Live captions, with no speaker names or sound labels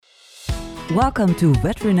Welcome to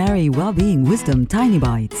Veterinary Wellbeing Wisdom Tiny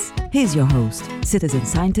Bites. Here's your host, citizen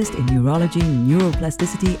scientist in neurology,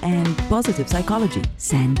 neuroplasticity, and positive psychology,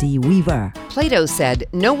 Sandy Weaver. Plato said,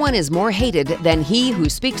 "No one is more hated than he who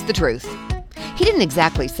speaks the truth." He didn't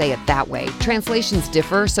exactly say it that way. Translations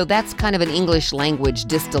differ, so that's kind of an English language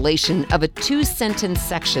distillation of a two-sentence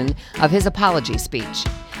section of his apology speech.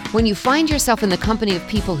 When you find yourself in the company of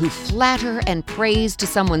people who flatter and praise to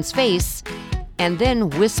someone's face and then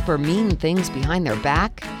whisper mean things behind their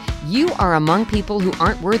back, you are among people who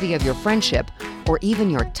aren't worthy of your friendship or even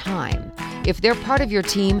your time. If they're part of your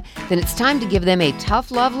team, then it's time to give them a tough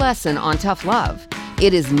love lesson on tough love.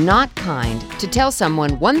 It is not kind to tell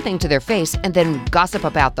someone one thing to their face and then gossip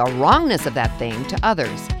about the wrongness of that thing to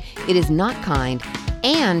others. It is not kind,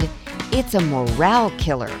 and it's a morale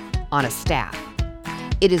killer on a staff.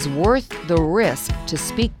 It is worth the risk to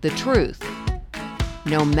speak the truth,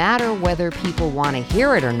 no matter whether people want to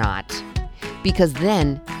hear it or not, because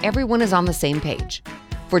then everyone is on the same page.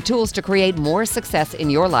 For tools to create more success in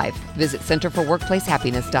your life, visit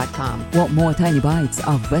centerforworkplacehappiness.com. Want more tiny bites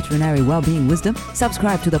of veterinary well-being wisdom?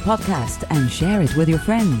 Subscribe to the podcast and share it with your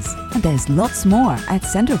friends. And there's lots more at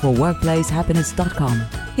centerforworkplacehappiness.com.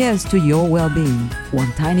 Here's to your well-being,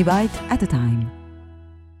 one tiny bite at a time.